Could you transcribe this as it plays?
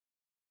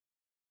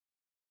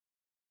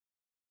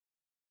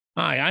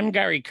Hi, I'm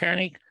Gary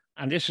Kearney,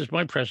 and this is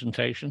my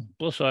presentation,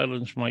 Bus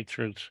Islands, My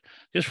Truths.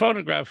 This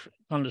photograph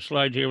on the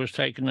slide here was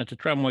taken at the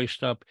tramway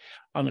stop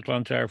on the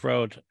Clontarf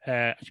Road,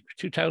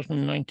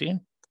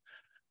 2019,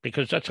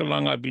 because that's how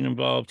long I've been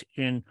involved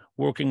in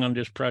working on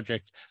this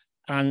project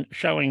and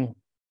showing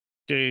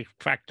the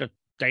fact that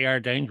they are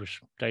dangerous.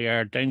 They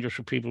are dangerous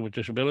for people with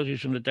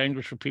disabilities, and they're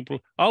dangerous for people,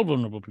 all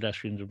vulnerable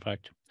pedestrians, in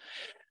fact.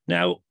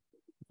 Now,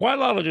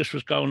 while all of this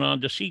was going on,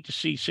 the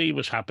C2CC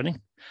was happening.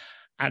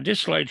 And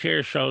this slide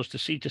here shows the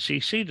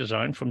C2CC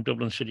design from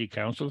Dublin City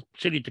Council,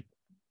 city to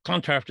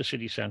Clontarf to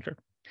city centre.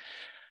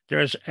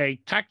 There's a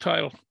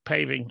tactile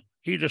paving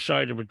either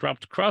side of a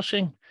dropped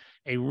crossing,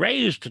 a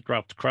raised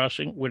dropped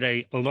crossing with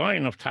a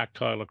line of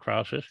tactile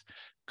across it.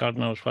 God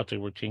knows what they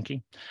were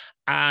thinking.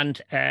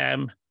 And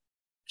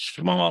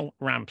small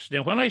ramps.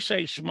 Now, when I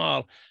say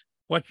small,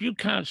 what you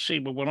can't see,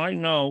 but what I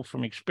know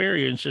from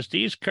experience is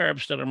these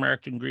curbs that are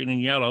marked in green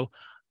and yellow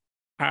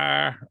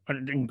are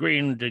in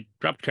green, the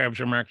drop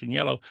curves are marked in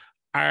yellow,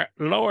 are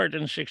lower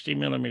than 60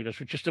 millimeters,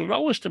 which is the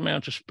lowest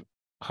amount of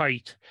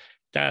height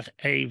that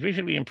a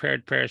visually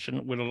impaired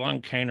person with a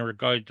long cane or a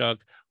guide dog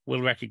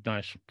will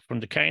recognize. From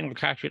the cane will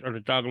catch it, or the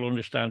dog will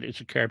understand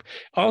it's a curb.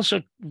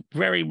 Also,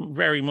 very,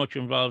 very much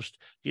involves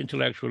the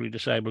intellectually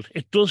disabled.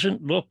 It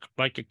doesn't look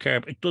like a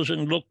curb. It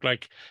doesn't look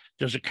like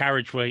there's a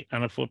carriageway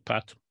and a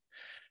footpath.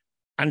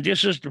 And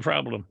this is the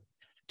problem.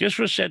 This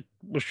was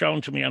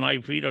shown to me, and I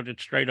vetoed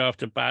it straight off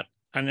the bat.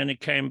 And then it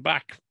came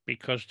back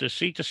because the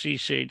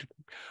C2CC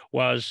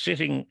was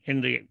sitting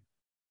in the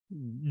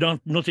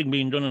nothing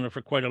being done on it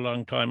for quite a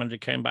long time, and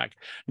it came back.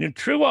 Now,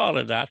 through all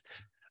of that,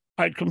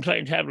 I'd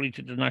complained heavily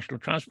to the National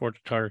Transport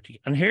Authority.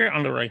 And here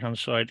on the right-hand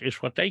side is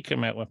what they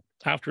came out with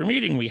after a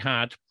meeting we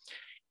had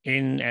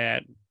in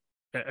a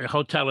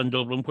hotel in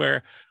Dublin,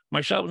 where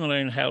myself and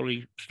Elaine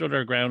Howley stood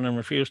our ground and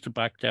refused to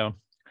back down.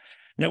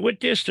 Now, with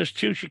this, there's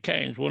two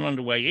chicanes, one on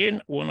the way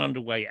in, one on the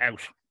way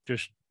out.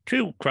 There's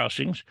two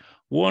crossings,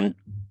 one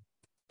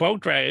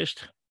both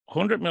raised,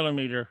 100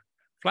 millimeter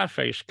flat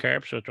face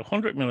curb, so it's a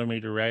 100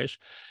 millimeter raise,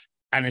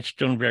 and it's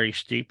done very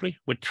steeply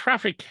with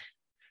traffic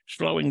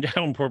slowing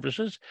down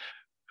purposes.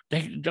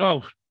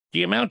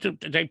 The amount of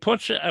they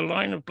put a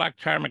line of black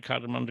tarmac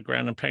on the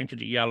ground and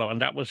painted it yellow,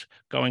 and that was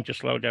going to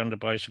slow down the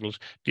bicycles.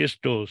 This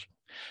does.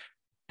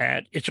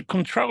 It's a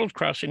controlled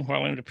crossing,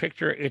 while in the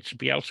picture it's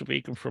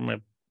Beelzebub from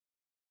a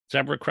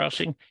zebra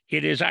crossing.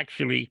 It is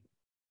actually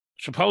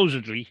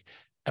supposedly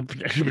a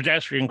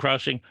pedestrian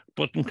crossing,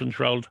 button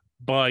controlled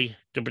by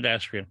the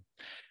pedestrian.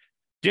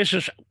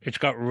 It's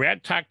got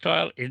red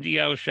tactile in the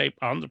L shape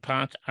on the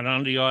path and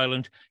on the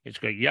island. It's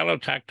got yellow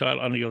tactile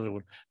on the other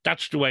one.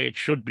 That's the way it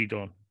should be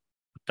done.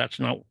 That's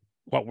not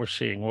what we're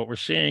seeing. What we're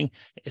seeing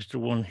is the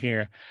one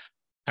here.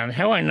 And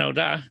how I know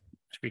that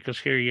is because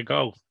here you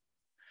go.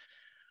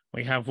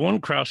 We have one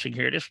crossing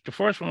here. The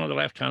first one on the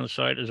left-hand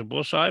side is a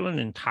bus island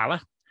in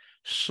Tala.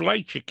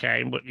 Slight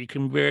chicane, but you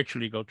can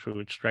virtually go through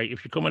it straight.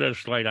 If you come at a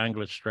slight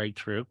angle, it's straight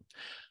through.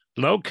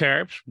 Low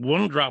curbs,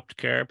 one dropped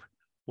curb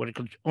with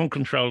an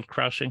uncontrolled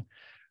crossing,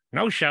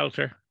 no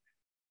shelter,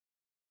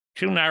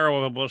 too narrow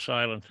of a bus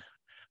island.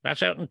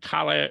 That's out in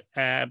Tala,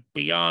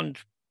 beyond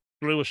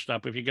Lewis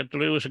stop. If you get to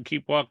Lewis and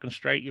keep walking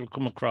straight, you'll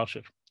come across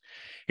it.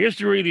 Here's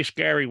the really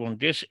scary one.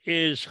 This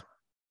is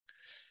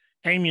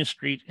Amiens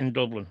Street in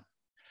Dublin,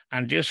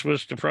 and this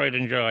was the pride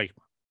and joy.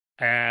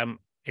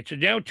 It's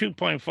now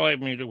 2.5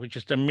 meter, which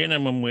is the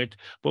minimum width,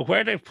 but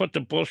where they've put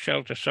the bus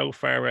shelter so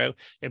far out,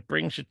 it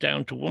brings it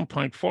down to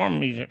 1.4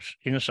 meters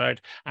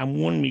inside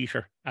and 1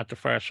 meter at the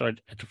far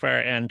side, at the far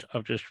end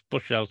of this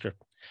bus shelter.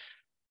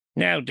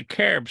 Now, the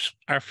curbs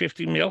are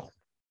 50 mil,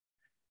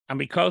 and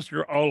because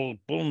they're old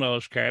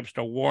bullnose curbs,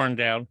 they're worn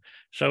down,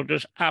 so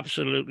there's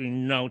absolutely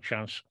no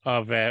chance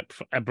of a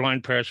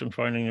blind person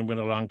finding them with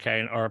a long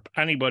cane or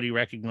anybody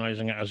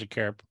recognizing it as a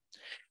curb.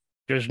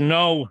 There's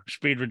no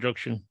speed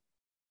reduction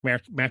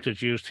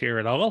methods used here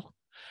at all,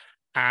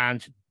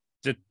 and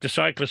the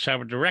cyclists have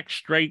a direct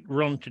straight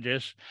run to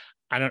this,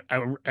 and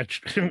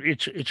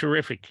it's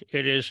horrific.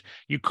 It is.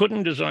 You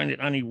couldn't design it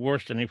any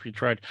worse than if you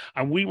tried.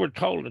 And we were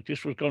told that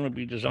this was going to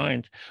be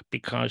designed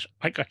because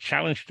I got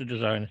challenged to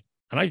design it,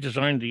 and I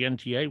designed the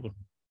NTA one.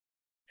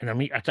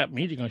 And at that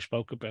meeting I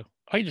spoke about,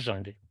 I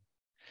designed it.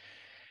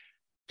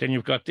 Then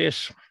you've got the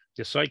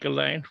cycle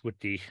lane with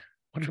the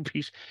other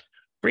piece,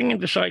 bringing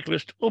the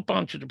cyclist up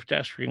onto the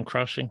pedestrian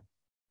crossing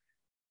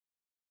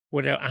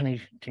without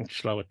anything to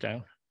slow it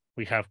down.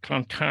 We have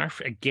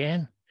Clontarf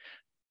again,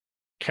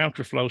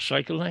 counterflow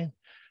cycle lane,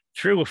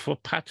 through a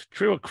footpath,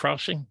 through a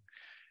crossing,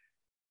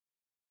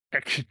 a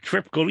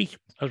trip gully,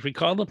 as we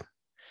call them.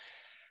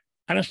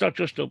 And it's not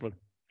just Dublin.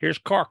 Here's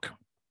Cork,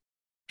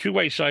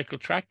 two-way cycle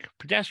track,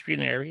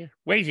 pedestrian area,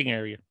 waiting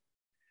area.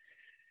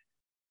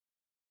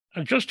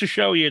 And just to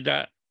show you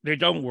that they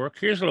don't work,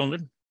 here's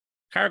London,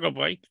 cargo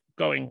bike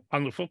going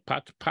on the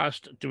footpath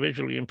past the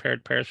visually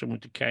impaired person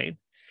with the cane.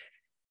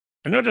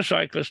 Another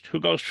cyclist who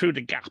goes through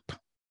the gap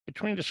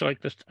between the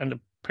cyclist and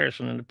the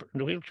person in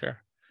the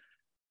wheelchair.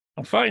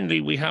 And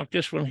finally, we have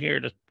this one here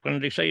that when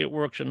they say it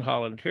works in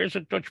Holland, here's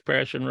a Dutch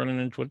person running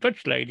into a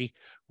Dutch lady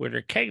with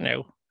her cane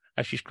out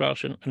as she's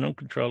crossing an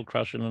uncontrolled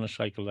crossing on a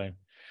cycle lane.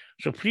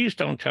 So please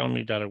don't tell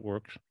me that it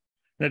works.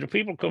 Now, the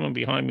people coming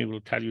behind me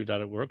will tell you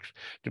that it works.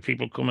 The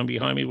people coming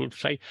behind me will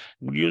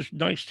use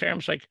nice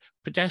terms like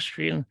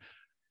pedestrian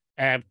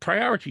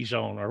priority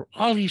zone or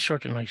all these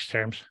sort of nice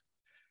terms.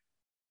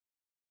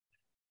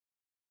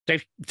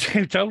 They've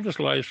told us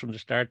lies from the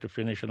start to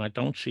finish, and I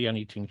don't see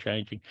anything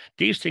changing.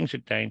 These things are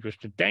dangerous.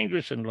 They're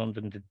dangerous in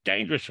London. They're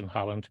dangerous in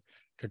Holland.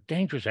 They're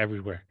dangerous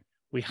everywhere.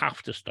 We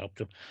have to stop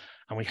them,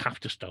 and we have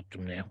to stop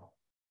them now.